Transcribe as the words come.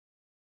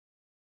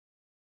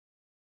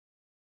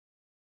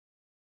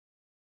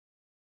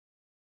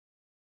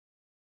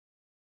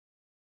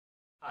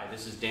Hi,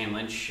 this is Dan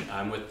Lynch.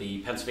 I'm with the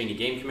Pennsylvania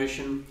Game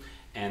Commission,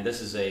 and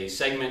this is a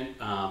segment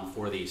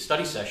for the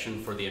study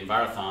session for the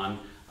Envirothon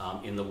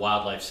in the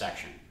wildlife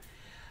section.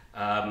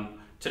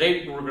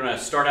 Today we're going to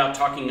start out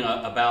talking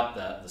about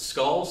the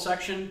skull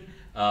section,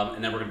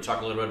 and then we're going to talk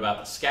a little bit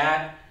about the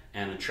scat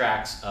and the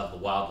tracks of the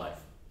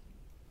wildlife.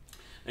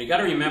 Now you got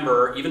to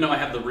remember, even though I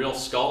have the real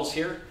skulls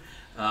here,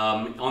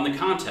 on the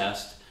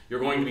contest you're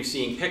going to be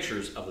seeing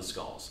pictures of the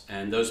skulls,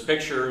 and those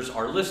pictures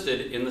are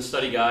listed in the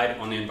study guide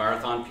on the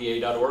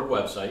envirothonpa.org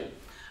website.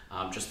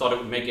 Just thought it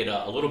would make it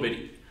a little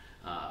bit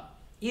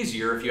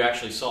easier if you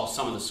actually saw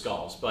some of the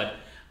skulls, but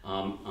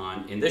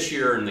in this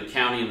year in the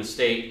county and the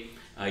state,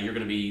 you're going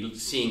to be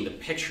seeing the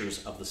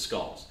pictures of the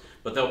skulls,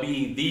 but there'll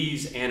be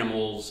these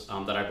animals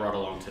that I brought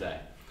along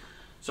today.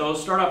 So I'll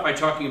start off by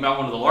talking about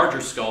one of the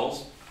larger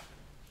skulls,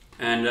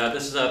 and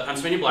this is a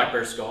Pennsylvania black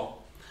bear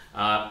skull.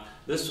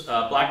 This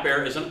black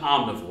bear is an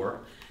omnivore,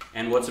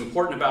 and what's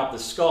important about the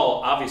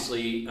skull,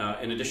 obviously,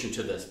 in addition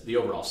to the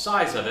overall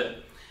size of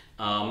it,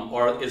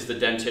 is the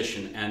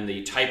dentition and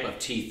the type of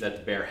teeth that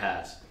the bear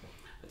has.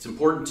 It's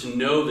important to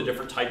know the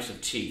different types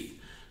of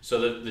teeth.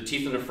 So the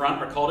teeth in the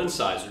front are called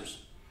incisors,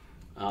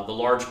 the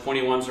large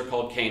pointy ones are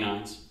called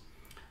canines,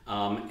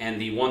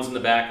 and the ones in the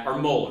back are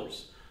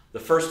molars. The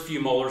first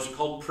few molars are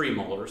called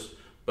premolars,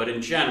 but in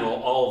general,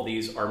 all of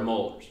these are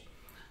molars.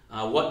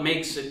 What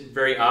makes it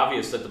very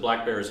obvious that the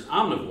black bear is an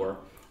omnivore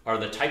are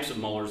the types of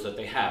molars that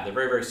they have. They're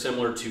very, very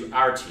similar to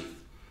our teeth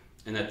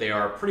in that they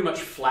are pretty much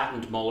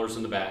flattened molars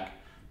in the back,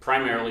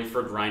 primarily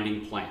for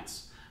grinding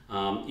plants.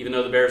 Even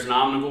though the bear is an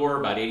omnivore,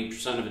 about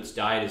 80% of its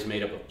diet is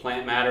made up of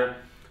plant matter,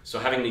 so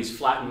having these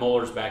flattened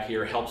molars back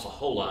here helps a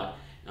whole lot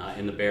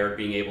in the bear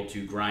being able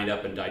to grind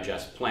up and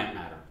digest plant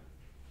matter.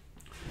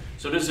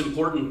 So it is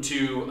important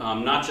to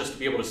not just to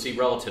be able to see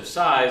relative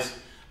size,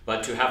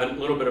 but to have a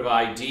little bit of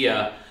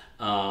idea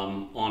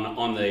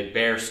on the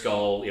bear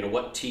skull,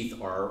 what teeth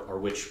are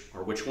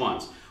which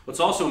ones. What's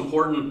also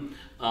important,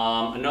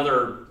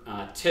 another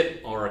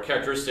tip or a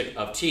characteristic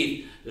of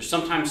teeth, there's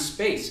sometimes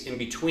space in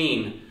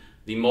between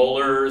the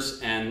molars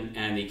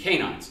and the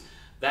canines.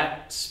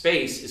 That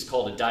space is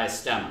called a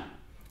diastema.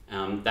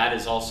 That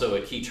is also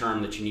a key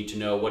term that you need to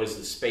know. What is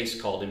the space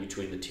called in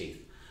between the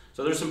teeth?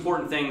 So there's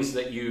important things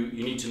that you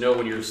need to know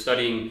when you're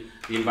studying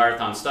the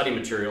Envirothon study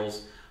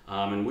materials,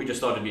 and we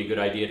just thought it'd be a good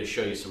idea to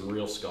show you some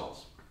real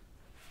skulls.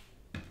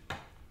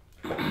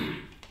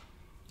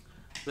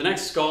 The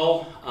next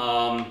skull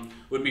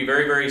would be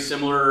very, very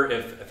similar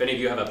if any of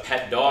you have a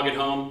pet dog at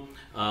home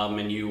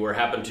and you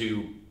happen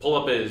to pull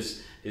up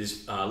his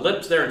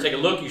lips there and take a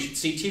look. You should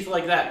see teeth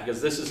like that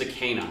because this is a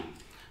canine.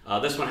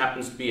 This one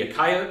happens to be a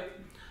coyote.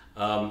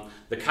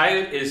 The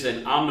coyote is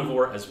an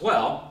omnivore as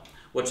well.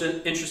 What's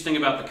interesting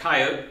about the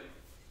coyote,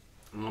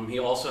 he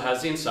also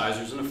has the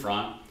incisors in the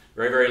front,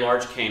 very, very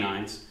large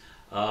canines.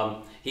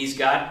 He's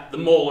got the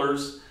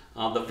molars.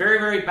 The very,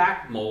 very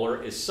back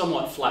molar is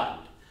somewhat flattened.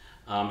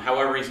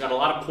 However, he's got a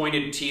lot of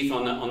pointed teeth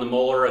on the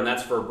molar, and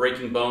that's for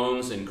breaking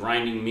bones and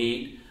grinding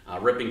meat,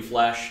 ripping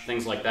flesh,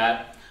 things like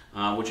that,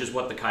 which is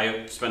what the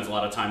coyote spends a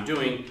lot of time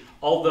doing,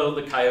 although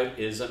the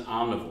coyote is an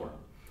omnivore.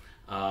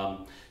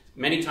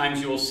 Many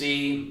times you will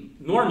see,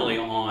 normally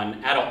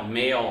on adult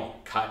male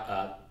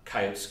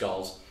coyote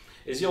skulls,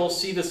 is you'll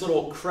see this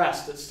little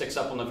crest that sticks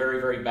up on the very,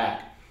 very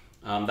back.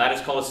 That is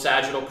called a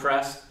sagittal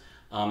crest.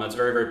 That's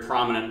very, very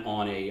prominent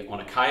on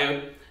a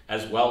coyote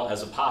as well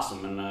as a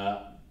possum. And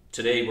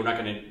today we're not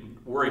going to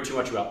worry too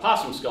much about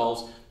possum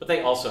skulls, but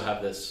they also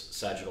have this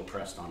sagittal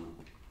crest on them.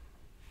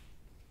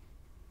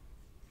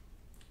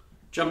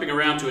 Jumping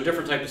around to a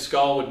different type of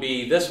skull would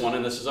be this one,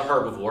 and this is a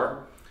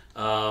herbivore.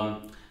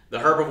 The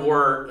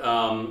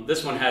herbivore,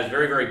 this one has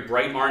very, very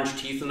bright orange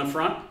teeth in the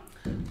front,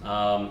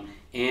 and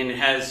it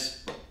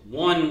has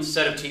one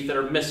set of teeth that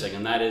are missing,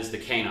 and that is the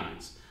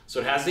canines. So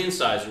it has the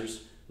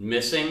incisors,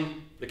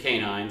 missing the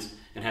canines,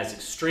 and has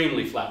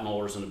extremely flat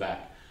molars in the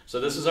back. So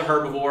this is a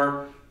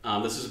herbivore,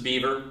 this is a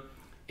beaver,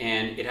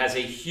 and it has a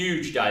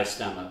huge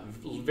diastema,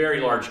 very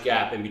large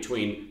gap in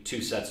between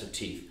two sets of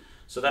teeth.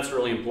 So that's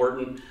really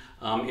important.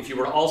 If you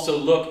were to also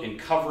look and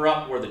cover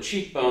up where the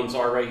cheekbones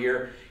are right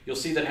here, you'll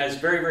see that it has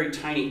very, very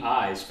tiny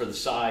eyes for the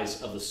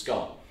size of the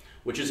skull,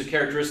 which is a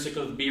characteristic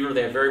of the beaver.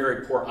 They have very,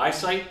 very poor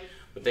eyesight,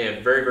 but they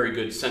have very, very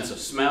good sense of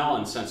smell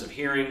and sense of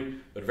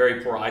hearing, but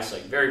very poor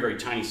eyesight. Very, very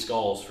tiny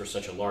skulls for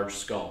such a large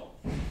skull.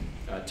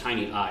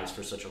 Tiny eyes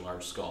for such a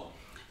large skull.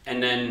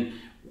 And then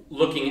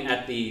looking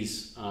at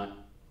these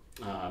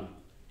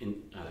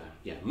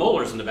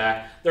molars in the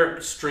back, they're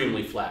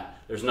extremely flat.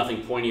 There's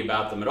nothing pointy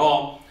about them at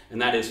all,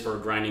 and that is for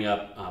grinding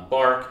up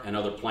bark and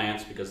other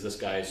plants because this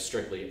guy is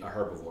strictly a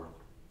herbivore.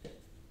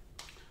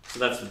 So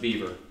that's the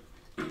beaver.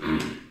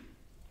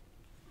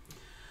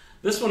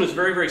 This one is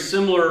very, very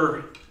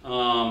similar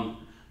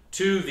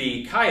to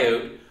the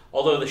coyote,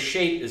 although the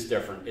shape is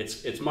different.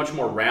 It's much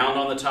more round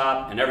on the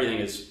top, and everything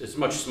is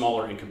much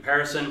smaller in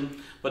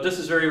comparison. But this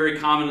is very, very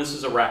common. This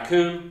is a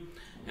raccoon,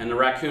 and the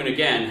raccoon,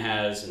 again,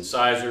 has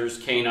incisors,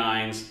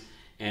 canines,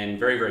 and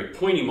very, very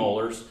pointy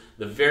molars.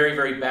 The very,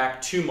 very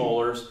back two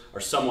molars are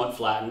somewhat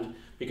flattened,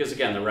 because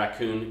again, the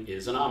raccoon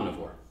is an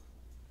omnivore.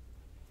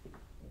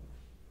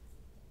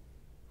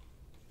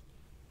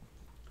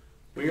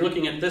 When you're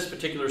looking at this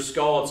particular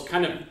skull, it's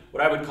kind of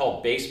what I would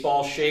call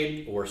baseball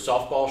shaped or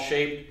softball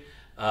shaped,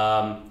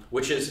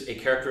 which is a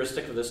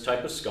characteristic of this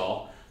type of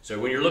skull. So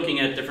when you're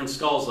looking at different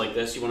skulls like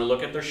this, you want to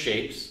look at their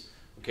shapes.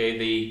 Okay,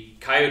 the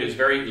coyote is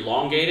very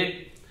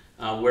elongated,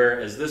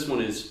 whereas this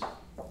one is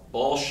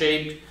ball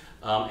shaped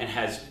and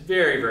has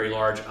very, very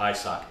large eye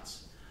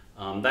sockets.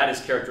 That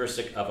is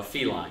characteristic of a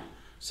feline.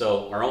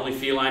 So our only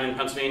feline in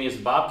Pennsylvania is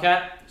the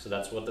bobcat, so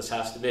that's what this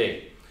has to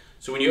be.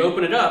 So when you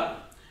open it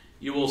up,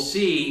 you will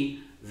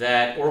see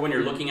that, or when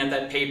you're looking at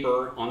that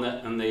paper on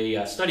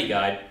the study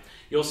guide,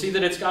 you'll see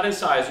that it's got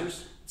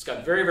incisors, it's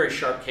got very, very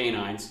sharp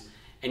canines,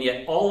 and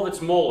yet all of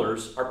its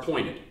molars are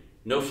pointed,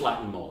 no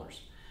flattened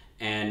molars.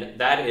 And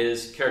that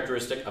is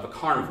characteristic of a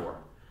carnivore.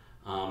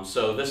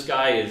 So this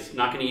guy is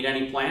not going to eat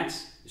any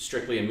plants, he's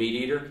strictly a meat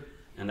eater,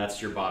 and that's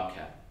your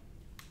bobcat.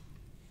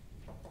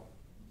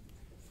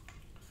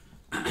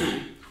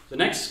 The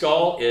next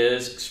skull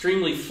is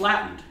extremely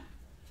flattened.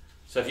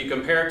 So if you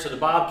compare it to the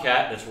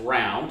bobcat that's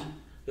round,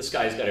 this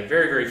guy's got a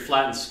very, very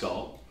flattened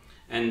skull.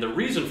 And the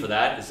reason for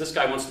that is this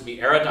guy wants to be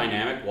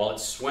aerodynamic while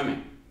it's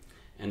swimming.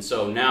 And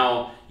so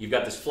now you've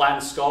got this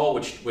flattened skull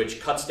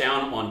which cuts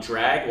down on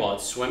drag while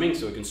it's swimming,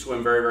 so it can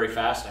swim very, very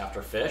fast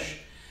after fish.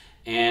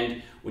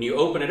 And when you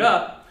open it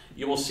up,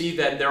 you will see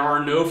that there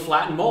are no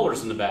flattened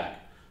molars in the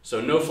back.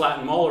 So no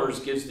flattened molars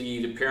gives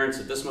the appearance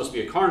that this must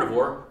be a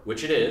carnivore,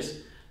 which it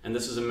is. And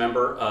this is a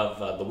member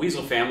of the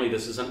weasel family.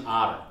 This is an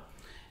otter.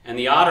 And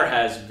the otter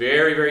has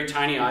very, very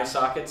tiny eye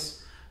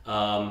sockets.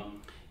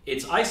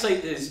 Its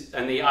eyesight is,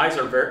 and the eyes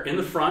are very in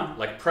the front,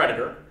 like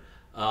predator.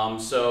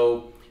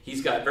 So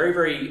he's got very,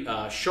 very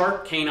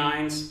sharp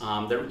canines.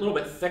 They're a little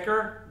bit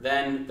thicker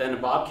than a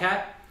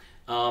bobcat.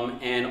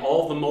 And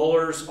all of the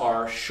molars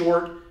are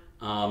short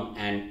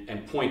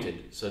and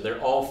pointed. So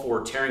they're all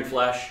for tearing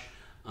flesh,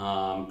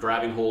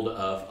 grabbing hold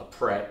of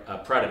a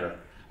predator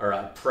or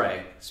a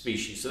prey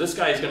species. So this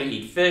guy is going to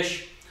eat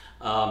fish.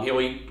 He'll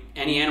eat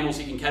any animals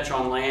he can catch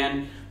on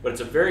land, but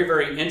it's a very,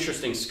 very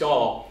interesting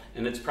skull,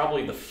 and it's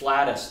probably the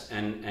flattest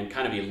and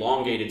kind of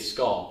elongated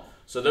skull.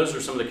 So those are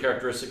some of the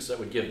characteristics that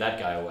would give that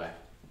guy away.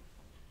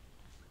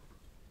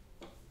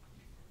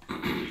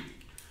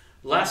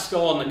 Last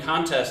skull in the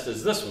contest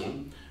is this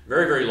one.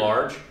 Very, very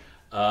large.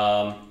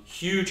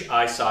 Huge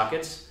eye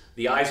sockets.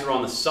 The eyes are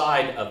on the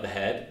side of the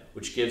head,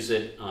 which gives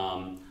it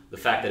the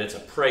fact that it's a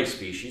prey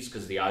species,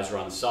 because the eyes are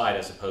on the side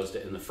as opposed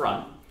to in the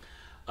front.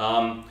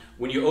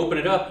 When you open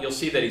it up, you'll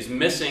see that he's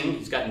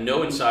got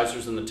no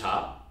incisors in the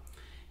top.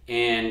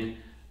 And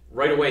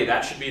right away,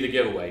 that should be the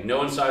giveaway.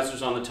 No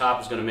incisors on the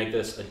top is going to make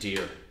this a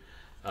deer.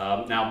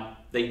 Now,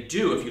 they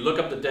do, if you look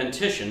up the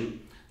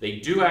dentition, they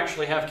do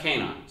actually have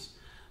canines.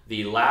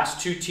 The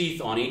last two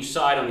teeth on each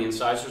side, on the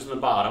incisors in the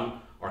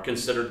bottom, are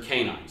considered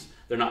canines.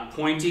 They're not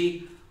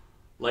pointy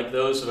like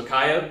those of a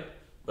coyote,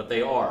 but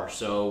they are.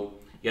 So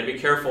you got to be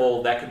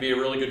careful. That could be a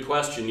really good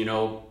question, you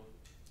know,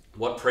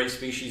 what prey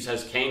species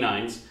has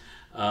canines?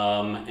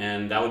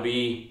 And that would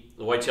be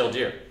the white-tailed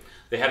deer.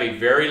 They have a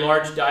very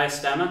large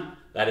diastema,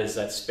 that is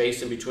that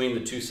space in between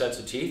the two sets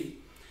of teeth.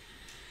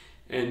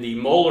 And the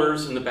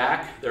molars in the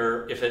back,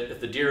 if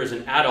the deer is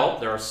an adult,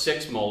 there are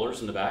 6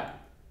 molars in the back.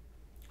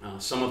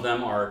 Some of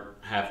them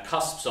have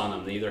cusps on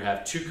them. They either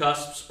have 2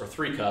 cusps or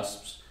 3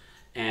 cusps.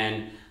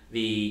 And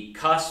the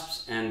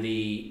cusps and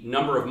the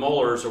number of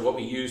molars are what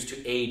we use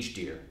to age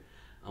deer,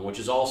 which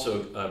is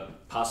also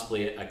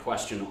possibly a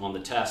question on the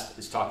test,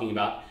 is talking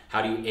about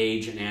how do you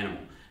age an animal.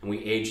 And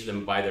we age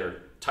them by their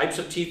types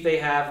of teeth they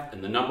have,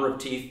 and the number of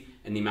teeth,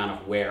 and the amount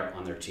of wear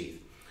on their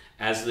teeth.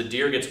 As the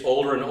deer gets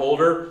older and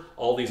older,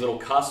 all these little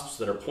cusps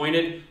that are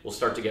pointed will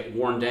start to get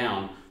worn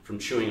down from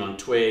chewing on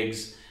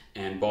twigs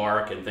and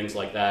bark and things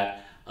like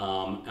that,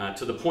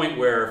 to the point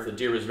where if the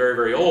deer is very,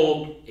 very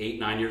old, 8,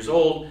 9 years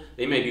old,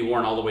 they may be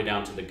worn all the way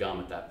down to the gum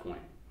at that point.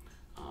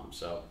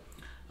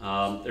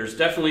 There's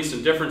definitely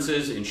some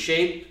differences in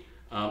shape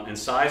and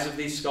size of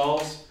these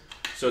skulls.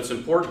 So it's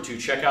important to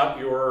check out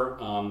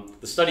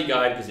the study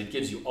guide, because it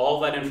gives you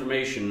all that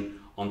information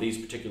on these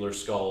particular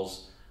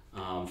skulls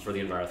for the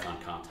Envirothon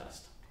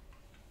contest.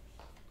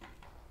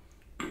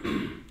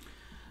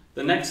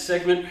 The next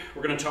segment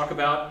we're going to talk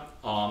about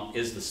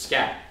is the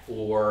scat,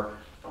 or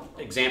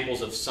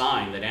examples of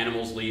sign that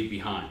animals leave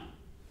behind.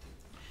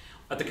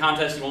 At the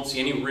contest, you won't see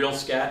any real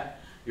scat.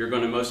 You're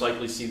going to most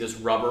likely see this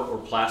rubber or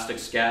plastic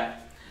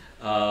scat.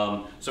 So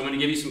I'm going to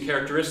give you some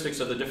characteristics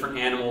of the different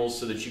animals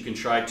so that you can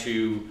try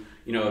to,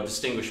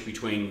 distinguish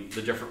between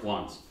the different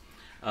ones.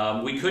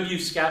 We could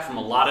use scat from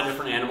a lot of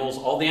different animals.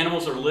 All the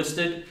animals are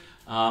listed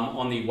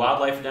on the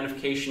wildlife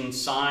identification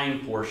sign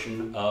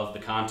portion of the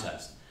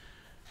contest.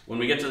 When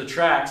we get to the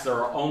tracks, there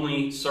are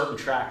only certain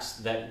tracks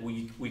that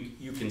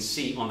you can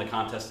see on the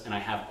contest, and I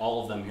have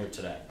all of them here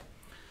today.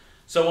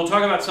 So we'll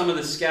talk about some of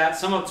the scat.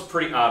 Some of it's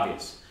pretty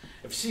obvious.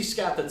 If you see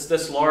scat that's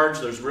this large,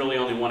 there's really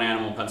only one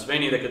animal in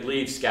Pennsylvania that could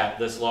leave scat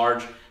this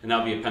large, and that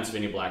would be a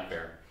Pennsylvania black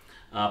bear.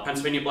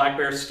 Pennsylvania black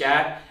bear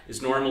scat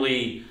is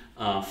normally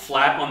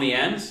flat on the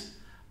ends.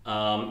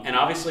 And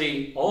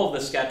obviously, all of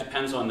this scat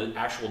depends on the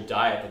actual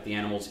diet that the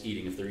animal's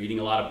eating. If they're eating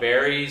a lot of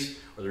berries,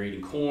 or they're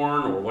eating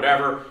corn, or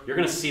whatever, you're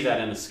going to see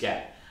that in the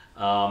scat.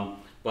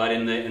 But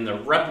in the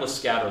repless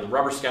scat, or the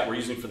rubber scat we're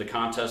using for the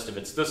contest, if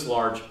it's this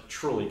large,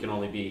 truly can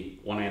only be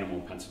one animal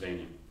in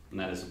Pennsylvania, and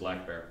that is a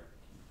black bear.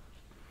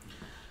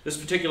 This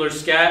particular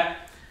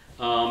scat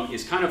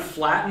is kind of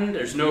flattened.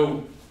 There's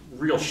no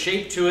real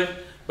shape to it,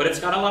 but it's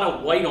got a lot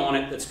of white on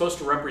it that's supposed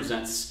to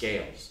represent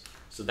scales.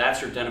 So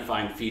that's your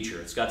identifying feature.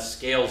 It's got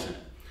scales in it.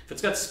 If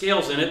it's got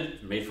scales in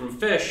it, made from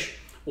fish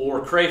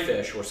or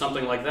crayfish or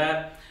something like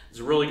that, there's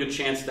a really good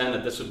chance then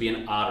that this would be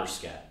an otter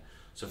scat.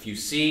 So if you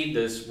see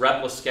this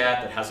repless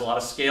scat that has a lot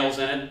of scales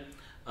in it,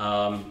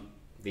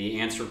 the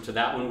answer to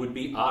that one would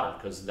be otter,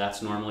 because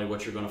that's normally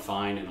what you're going to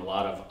find in a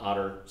lot of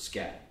otter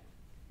scat.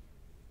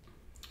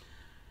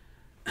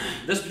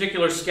 This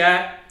particular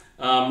scat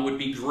would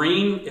be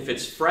green if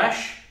it's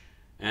fresh,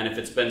 and if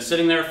it's been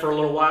sitting there for a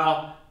little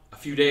while, a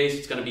few days,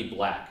 it's going to be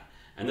black.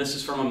 And this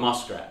is from a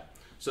muskrat.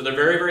 So they're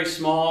very, very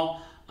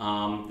small.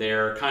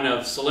 They're kind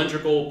of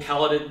cylindrical,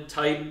 pelleted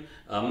type,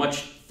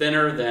 much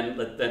thinner than,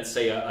 let's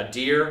say, a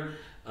deer.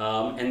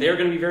 And they're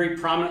going to be very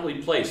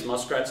prominently placed.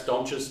 Muskrats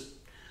don't just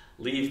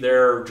leave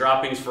their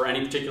droppings for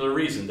any particular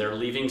reason. They're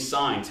leaving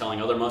sign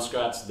telling other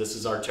muskrats, this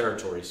is our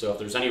territory. So if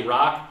there's any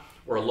rock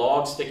or a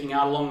log sticking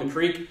out along the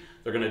creek,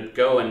 they're going to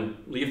go and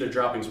leave their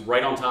droppings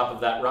right on top of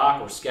that rock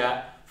or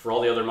scat for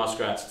all the other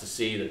muskrats to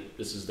see that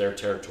this is their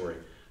territory.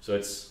 So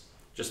it's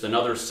just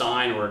another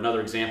sign or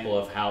another example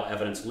of how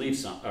animals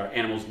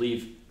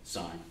leave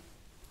sign.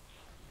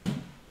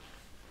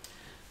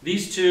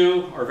 These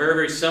two are very,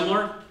 very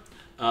similar.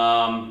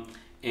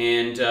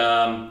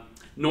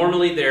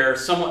 Normally they're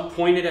somewhat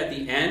pointed at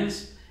the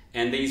ends,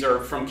 and these are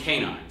from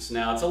canines.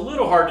 Now it's a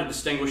little hard to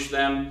distinguish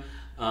them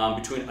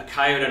between a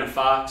coyote and a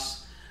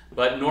fox,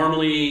 but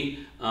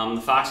normally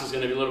the fox is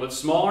going to be a little bit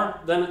smaller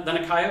than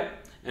a coyote.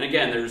 And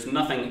again, there's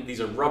nothing, these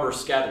are rubber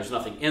scat, there's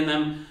nothing in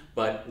them,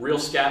 but real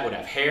scat would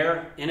have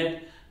hair in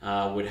it,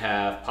 would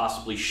have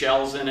possibly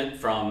shells in it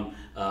from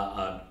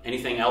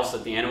anything else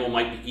that the animal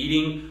might be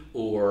eating,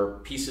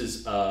 or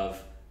pieces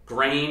of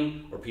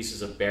grain or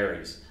pieces of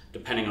berries,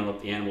 depending on what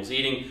the animal's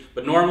eating.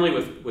 But normally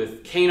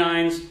with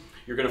canines,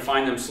 you're going to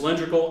find them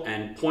cylindrical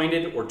and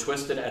pointed or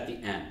twisted at the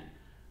end.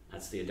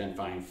 That's the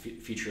identifying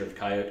feature of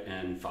coyote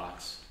and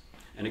fox.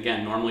 And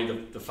again,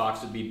 normally the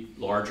fox would be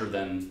larger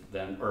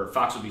or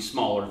fox would be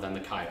smaller than the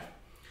coyote.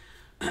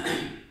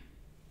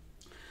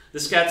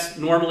 This scat's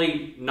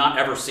normally not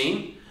ever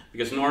seen,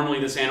 because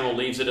normally this animal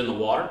leaves it in the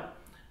water.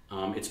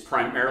 It's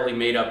primarily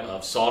made up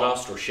of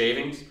sawdust or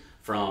shavings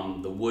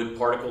from the wood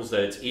particles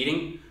that it's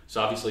eating.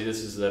 So obviously this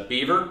is the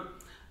beaver.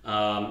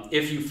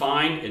 If you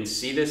find and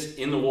see this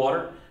in the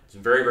water, it's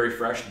very, very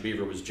fresh. The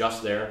beaver was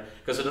just there,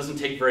 because it doesn't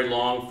take very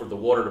long for the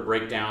water to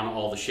break down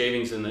all the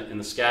shavings in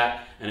the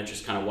scat, and it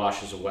just kind of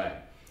washes away.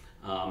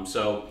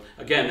 So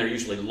again, they're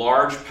usually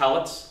large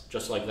pellets,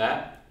 just like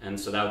that, and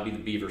so that would be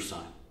the beaver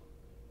sign.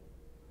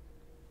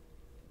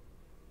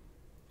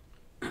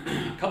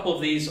 A couple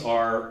of these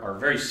are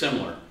very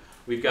similar.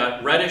 We've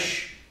got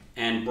reddish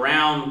and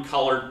brown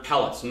colored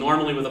pellets,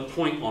 normally with a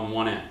point on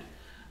one end.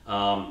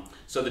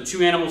 So the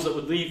two animals that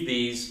would leave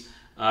these,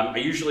 I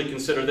usually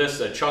consider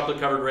this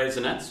chocolate-covered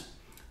raisinets.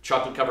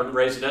 Chocolate-covered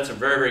raisinets are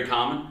very, very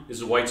common. This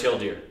is a white-tailed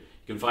deer.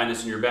 You can find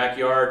this in your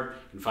backyard,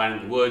 you can find it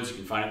in the woods, you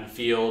can find it in the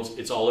fields.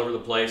 It's all over the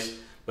place,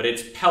 but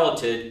it's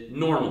pelleted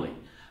normally.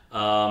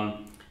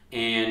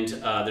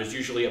 There's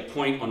usually a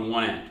point on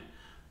one end.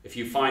 If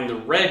you find the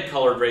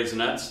red-colored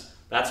raisinets,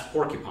 that's a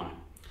porcupine.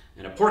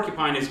 And a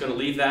porcupine is going to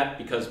leave that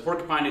because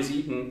porcupine is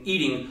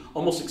eating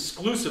almost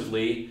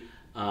exclusively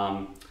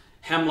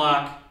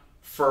hemlock,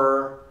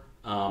 fir,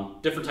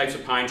 different types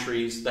of pine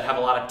trees that have a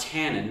lot of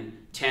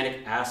tannic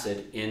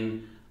acid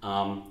in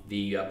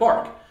the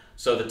bark.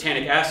 So the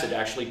tannic acid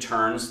actually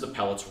turns the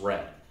pellets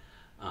red.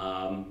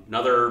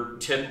 Another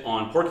tip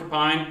on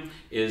porcupine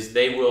is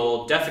they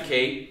will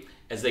defecate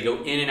as they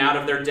go in and out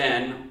of their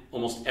den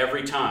almost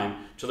every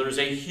time, till there's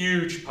a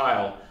huge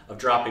pile of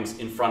droppings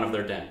in front of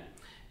their den.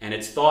 And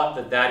it's thought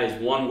that that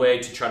is one way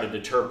to try to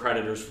deter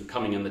predators from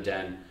coming in the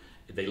den.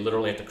 They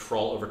literally have to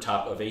crawl over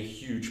top of a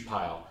huge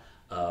pile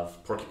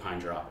of porcupine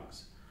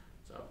droppings.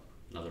 So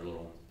another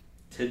little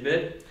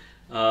tidbit.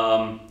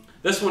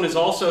 This one is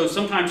also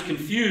sometimes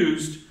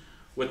confused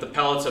with the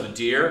pellets of a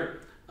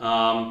deer,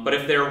 but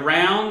if they're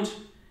round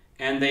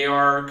and they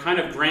are kind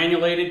of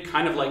granulated,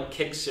 kind of like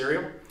Kix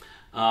cereal,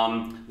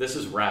 this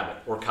is rabbit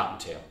or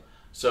cottontail.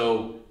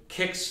 So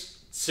Kix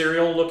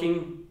cereal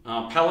looking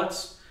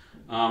pellets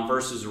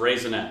versus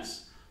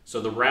raisinets.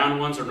 So the round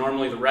ones are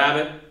normally the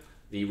rabbit,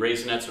 the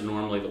raisinets are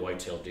normally the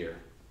white-tailed deer.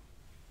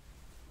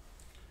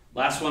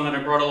 Last one that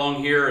I brought along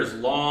here is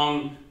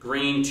long,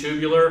 green,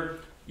 tubular,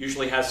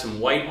 usually has some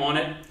white on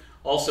it.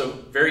 Also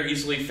very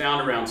easily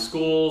found around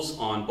schools,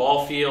 on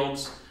ball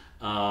fields,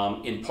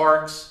 in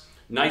parks,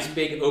 nice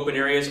big open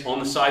areas on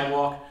the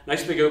sidewalk,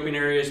 nice big open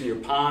areas near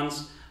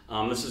ponds.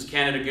 This is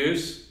Canada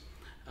goose,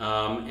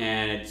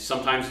 and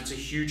sometimes it's a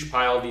huge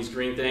pile of these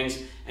green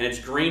things, and it's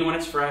green when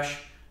it's fresh,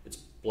 it's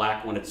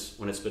black when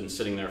it's been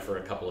sitting there for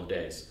a couple of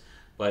days.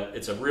 But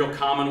it's a real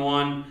common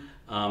one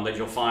that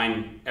you'll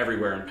find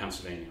everywhere in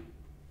Pennsylvania.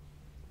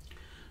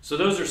 So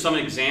those are some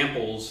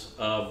examples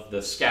of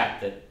the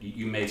scat that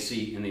you may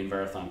see in the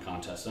Envirothon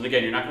contest. And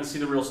again, you're not going to see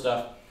the real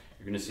stuff.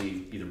 You're going to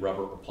see either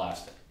rubber or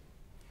plastic.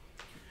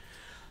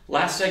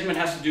 Last segment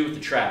has to do with the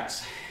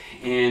tracks.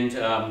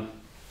 And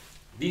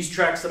these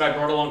tracks that I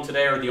brought along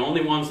today are the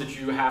only ones that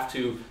you have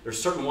to,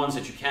 there's certain ones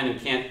that you can and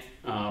can't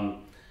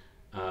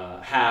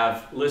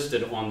have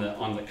listed on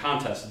the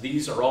contest.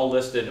 These are all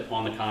listed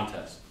on the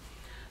contest.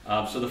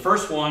 So the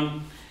first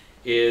one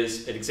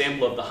is an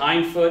example of the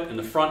hind foot and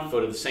the front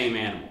foot of the same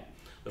animal.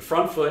 The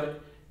front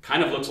foot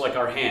kind of looks like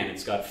our hand.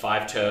 It's got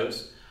 5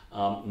 toes,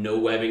 no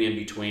webbing in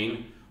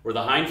between, where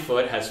the hind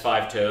foot has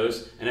 5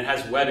 toes and it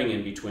has webbing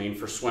in between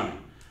for swimming.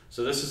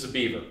 So this is a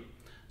beaver.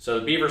 So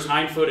the beaver's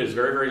hind foot is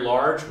very, very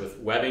large with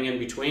webbing in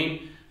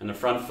between, and the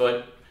front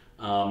foot,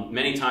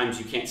 many times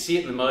you can't see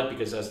it in the mud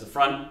because as the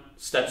front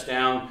steps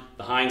down,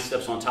 the hind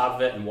steps on top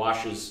of it and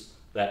washes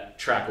that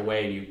track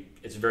away, and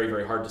it's very,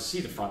 very hard to see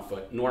the front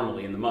foot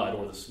normally in the mud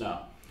or the snow.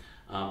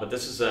 But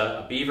this is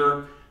a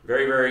beaver,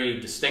 very, very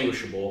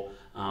distinguishable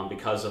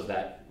because of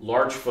that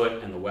large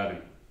foot and the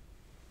webbing.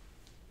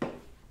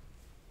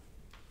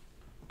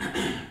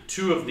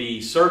 2 of the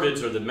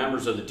cervids, or the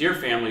members of the deer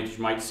family that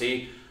you might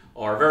see,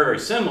 are very, very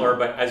similar,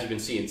 but as you can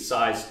see in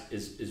size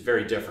is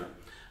very different.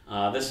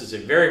 This is a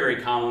very,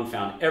 very common one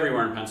found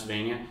everywhere in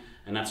Pennsylvania,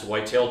 and that's a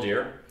white-tailed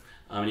deer.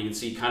 And you can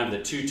see kind of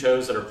the 2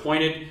 toes that are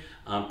pointed,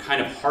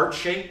 kind of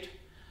heart-shaped,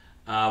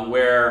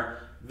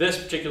 where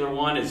this particular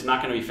one is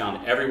not going to be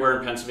found everywhere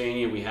in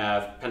Pennsylvania. We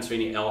have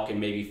Pennsylvania elk in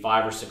maybe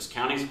 5 or 6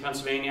 counties of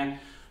Pennsylvania,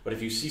 but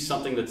if you see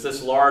something that's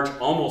this large,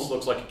 almost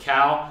looks like a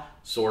cow,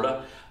 sort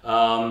of,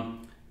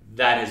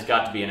 that has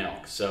got to be an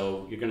elk.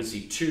 So you're going to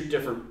see 2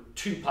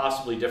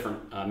 possibly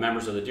different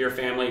members of the deer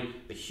family.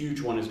 The huge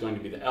one is going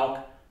to be the elk,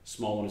 the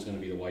small one is going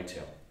to be the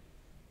whitetail.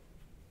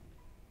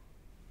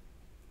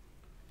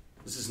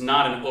 This is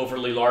not an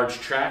overly large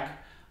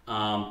track,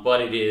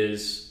 but it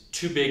is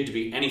too big to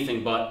be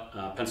anything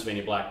but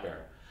Pennsylvania black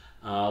bear.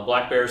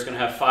 Black bear is going to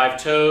have 5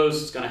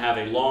 toes, it's going to have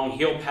a long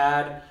heel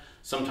pad.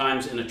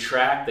 Sometimes in a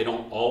track they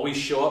don't always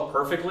show up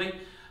perfectly.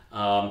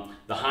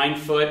 The hind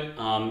foot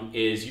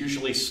is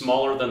usually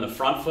smaller than the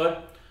front foot.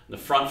 The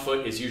front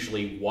foot is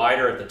usually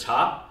wider at the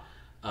top,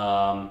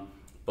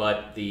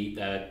 but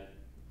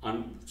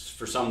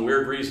for some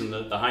weird reason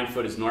the hind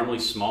foot is normally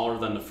smaller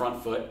than the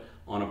front foot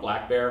on a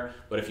black bear.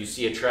 But if you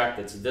see a track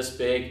that's this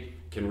big,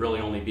 it can really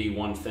only be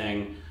one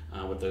thing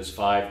with those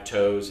 5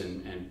 toes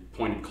and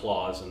pointed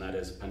claws, and that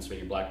is a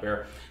Pennsylvania black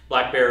bear.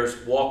 Black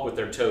bears walk with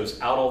their toes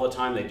out all the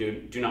time. They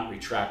do not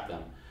retract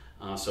them.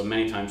 So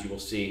many times you will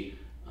see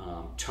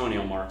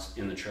toenail marks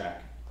in the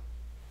track.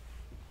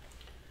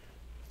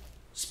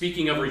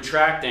 Speaking of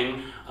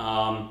retracting,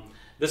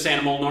 this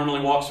animal normally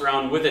walks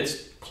around with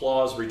its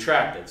claws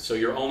retracted, so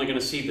you're only going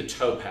to see the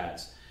toe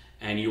pads,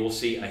 and you will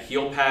see a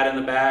heel pad in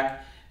the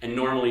back, and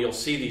normally you'll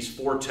see these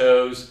 4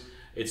 toes.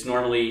 It's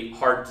normally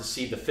hard to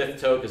see the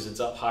 5th toe because it's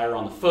up higher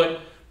on the foot,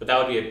 but that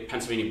would be a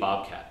Pennsylvania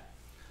bobcat.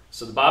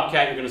 So the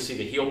bobcat, you're going to see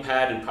the heel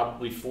pad and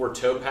probably 4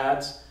 toe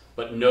pads,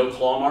 but no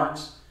claw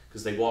marks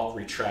because they walk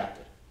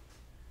retracted.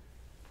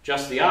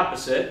 Just the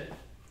opposite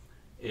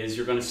is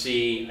you're going to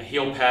see a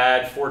heel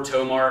pad, 4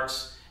 toe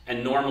marks,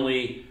 and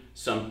normally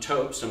some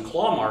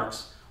claw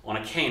marks on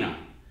a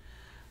canine.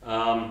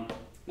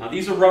 Now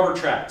these are rubber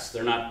tracks.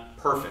 They're not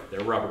perfect.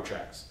 They're rubber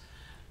tracks.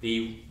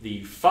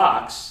 The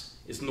fox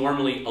is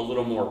normally a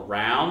little more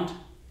round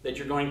that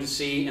you're going to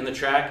see in the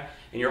track,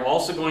 and you're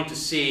also going to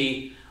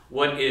see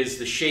what is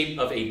the shape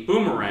of a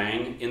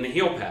boomerang in the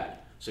heel pad.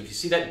 So if you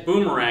see that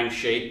boomerang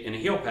shape in a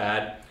heel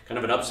pad, kind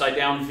of an upside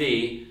down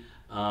V,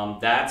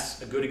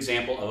 that's a good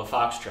example of a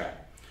fox track.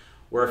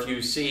 Where if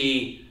you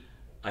see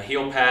a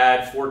heel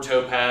pad, 4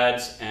 toe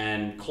pads,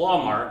 and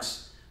claw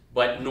marks,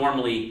 but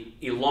normally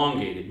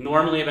elongated,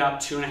 normally about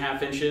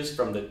 2.5 inches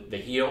from the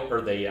heel,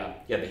 or the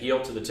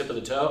heel to the tip of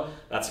the toe,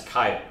 that's a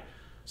coyote.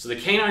 So the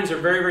canines are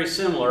very, very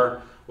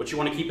similar. What you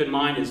want to keep in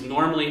mind is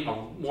normally a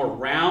more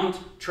round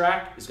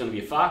track is going to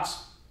be a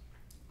fox,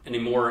 and a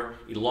more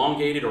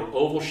elongated or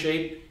oval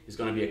shape is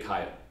going to be a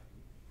coyote.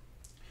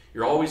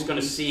 You're always going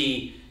to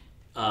see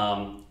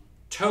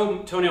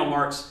toenail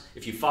marks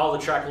if you follow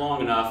the track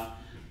long enough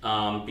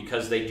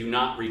because they do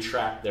not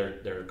retract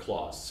their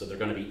claws, so they're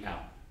going to be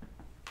out.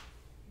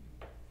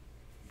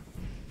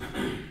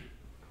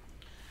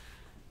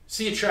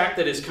 See a track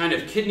that is kind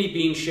of kidney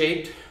bean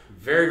shaped,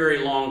 very, very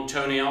long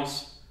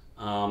toenails.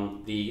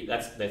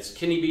 That's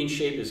kidney bean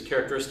shape is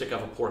characteristic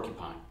of a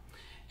porcupine.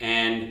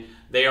 And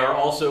they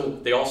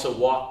also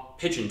walk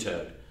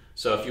pigeon-toed.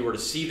 So if you were to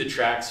see the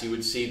tracks, you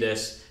would see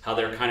this, how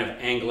they're kind of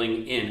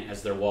angling in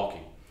as they're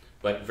walking.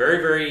 But very,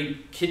 very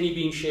kidney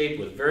bean shaped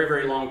with very,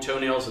 very long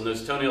toenails, and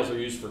those toenails are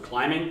used for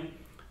climbing.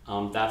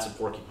 That's a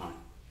porcupine.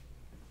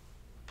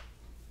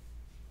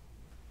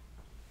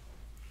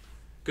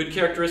 Good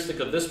characteristic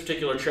of this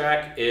particular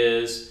track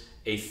is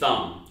a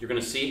thumb. You're going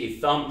to see a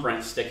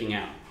thumbprint sticking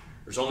out.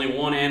 there's only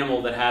one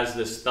animal that has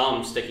this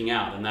thumb sticking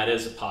out, and that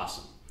is a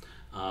possum.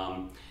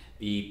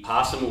 The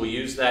possum will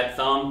use that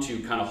thumb to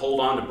kind of hold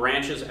on to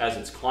branches as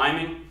it's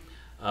climbing,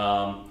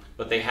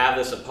 but they have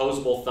this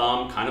opposable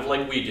thumb, kind of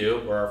like we do,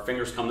 where our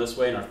fingers come this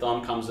way and our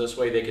thumb comes this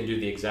way. They can do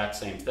the exact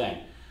same thing.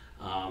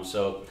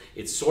 So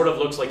it sort of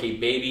looks like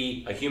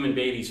a human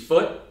baby's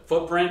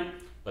footprint,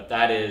 but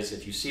that is,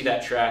 if you see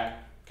that track,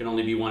 it can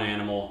only be one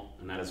animal,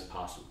 and that is a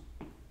possum.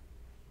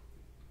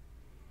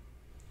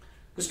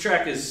 This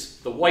track is,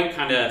 the white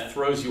kind of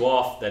throws you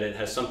off that it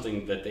has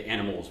something that the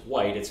animal is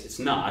white. It's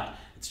not.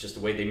 It's just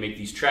the way they make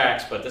these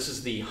tracks, but this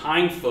is the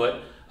hind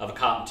foot of a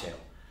cottontail.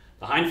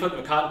 The hind foot of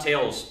a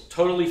cottontail is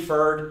totally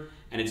furred,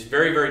 and it's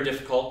very, very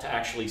difficult to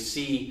actually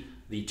see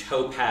the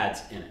toe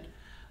pads in it.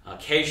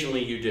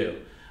 Occasionally you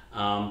do,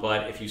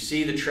 but if you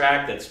see the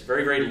track that's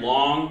very, very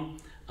long,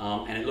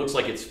 and it looks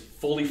like it's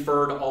fully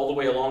furred all the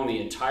way along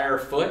the entire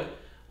foot,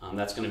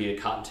 that's going to be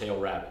a cottontail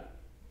rabbit.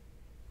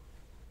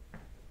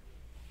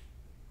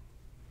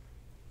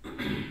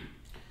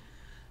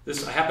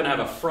 I happen to have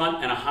a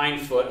front and a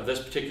hind foot of this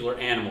particular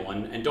animal,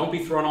 and don't be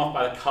thrown off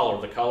by the color.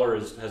 The color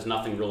has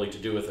nothing really to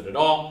do with it at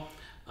all.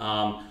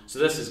 So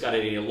this has got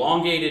an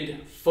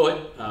elongated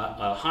foot,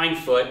 a hind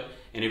foot,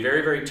 and a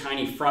very, very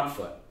tiny front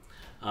foot.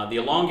 The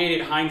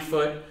elongated hind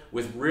foot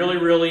with really,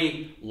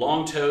 really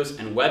long toes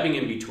and webbing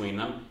in between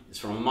them is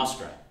from a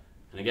muskrat.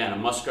 And again, a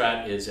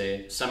muskrat is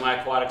a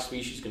semi-aquatic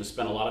species, going to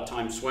spend a lot of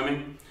time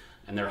swimming,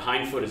 and their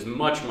hind foot is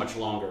much, much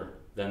longer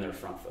than their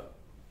front foot.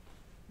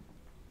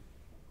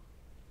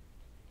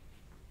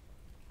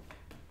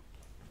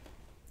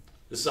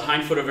 This is a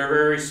hind foot of a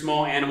very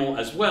small animal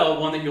as well,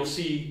 one that you'll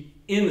see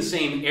in the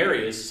same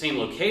areas, same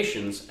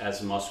locations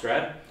as a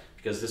muskrat,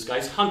 because this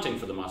guy's hunting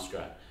for the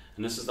muskrat.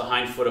 And this is the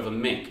hind foot of a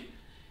mink.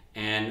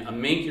 And a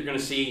mink, you're going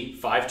to see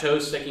 5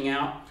 toes sticking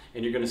out,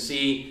 and you're going to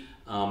see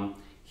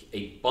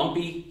a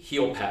bumpy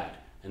heel pad.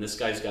 And this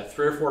guy's got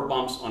 3 or 4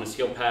 bumps on his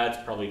heel pads.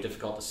 Probably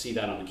difficult to see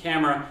that on the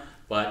camera,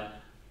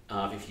 but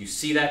if you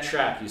see that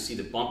track, you see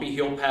the bumpy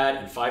heel pad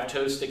and 5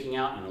 toes sticking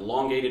out and an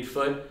elongated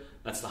foot.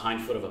 That's the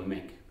hind foot of a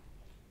mink.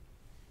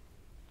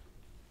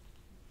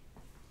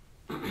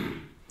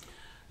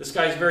 This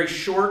guy's very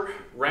short,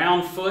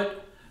 round foot.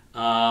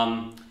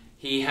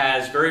 He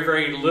has very,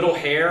 very little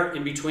hair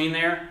in between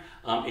there.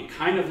 It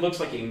kind of looks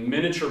like a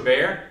miniature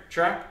bear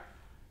track.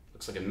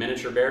 Looks like a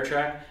miniature bear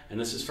track, and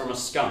this is from a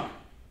skunk.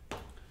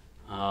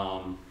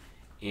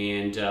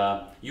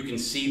 You can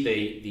see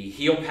the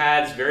heel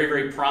pads very,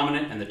 very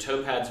prominent, and the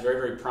toe pads very,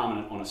 very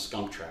prominent on a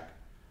skunk track.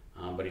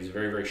 But he's a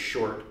very, very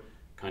short,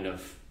 kind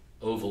of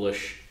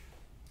ovalish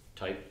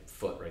type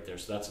foot right there.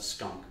 So that's a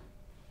skunk.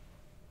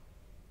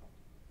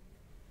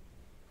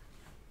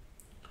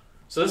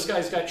 So this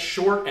guy's got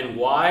short and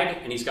wide,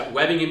 and he's got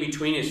webbing in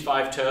between his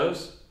 5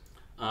 toes.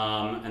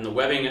 And the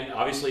webbing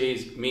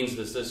obviously means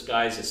that this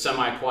guy's a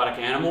semi-aquatic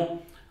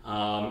animal,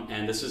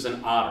 and this is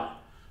an otter.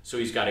 So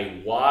he's got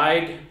a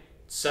wide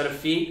set of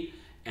feet,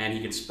 and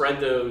he can spread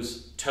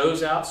those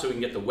toes out so he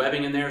can get the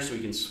webbing in there so he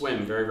can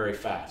swim very, very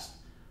fast.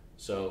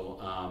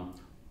 So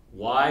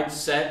wide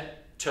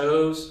set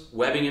toes,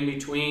 webbing in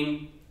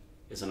between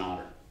is an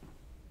otter.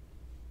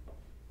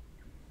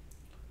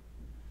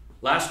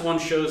 Last one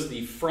shows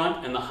the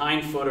front and the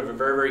hind foot of a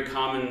very, very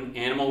common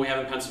animal we have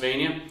in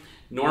Pennsylvania.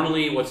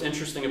 Normally, what's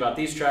interesting about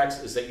these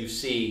tracks is that you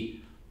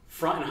see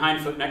front and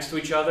hind foot next to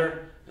each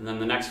other, and then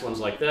the next one's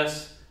like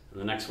this,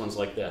 and the next one's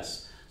like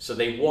this. So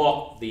they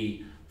walk,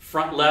 the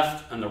front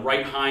left and the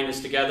right hind is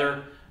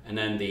together, and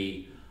then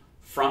the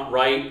front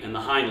right and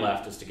the hind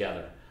left is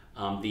together.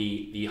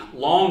 The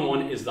long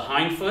one is the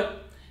hind foot,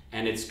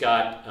 and it's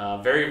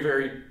got very,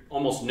 very,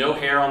 almost no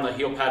hair on the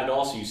heel pad at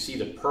all, so you see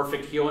the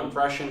perfect heel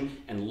impression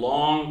and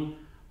long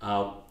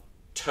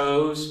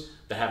toes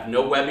that have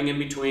no webbing in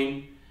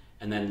between,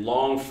 and then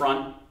long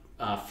front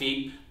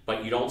feet,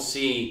 but you don't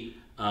see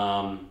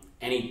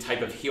any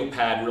type of heel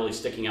pad really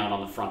sticking out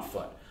on the front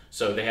foot.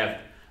 So the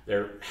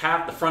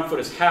front foot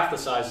is half the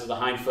size of the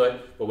hind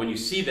foot, but when you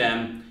see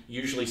them,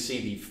 you usually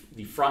see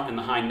the front and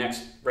the hind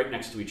right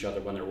next to each other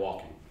when they're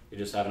walking. They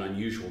just have an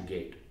unusual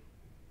gait.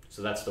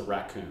 So that's the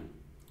raccoon.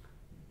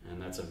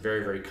 And that's a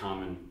very, very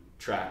common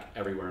track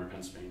everywhere in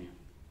Pennsylvania.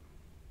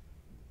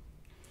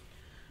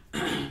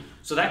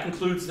 So that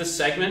concludes this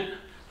segment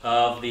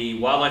of the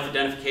wildlife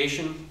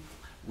identification.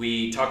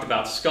 We talked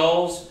about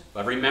skulls,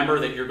 but remember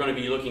that you're going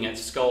to be looking at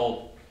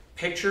skull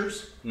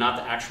pictures, not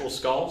the actual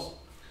skulls.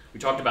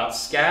 We talked about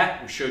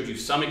scat. We showed you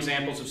some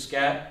examples of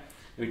scat.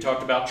 And we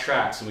talked about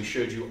tracks, and we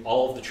showed you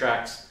all of the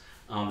tracks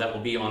that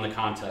will be on the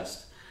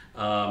contest.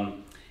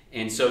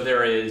 And so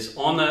there is,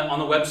 on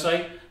the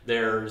website,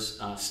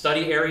 there's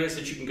study areas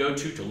that you can go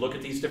to look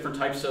at these different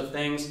types of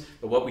things.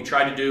 But what we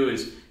try to do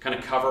is kind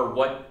of cover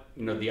what,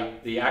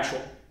 the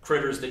actual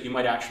critters that you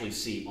might actually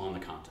see on the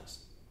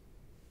contest.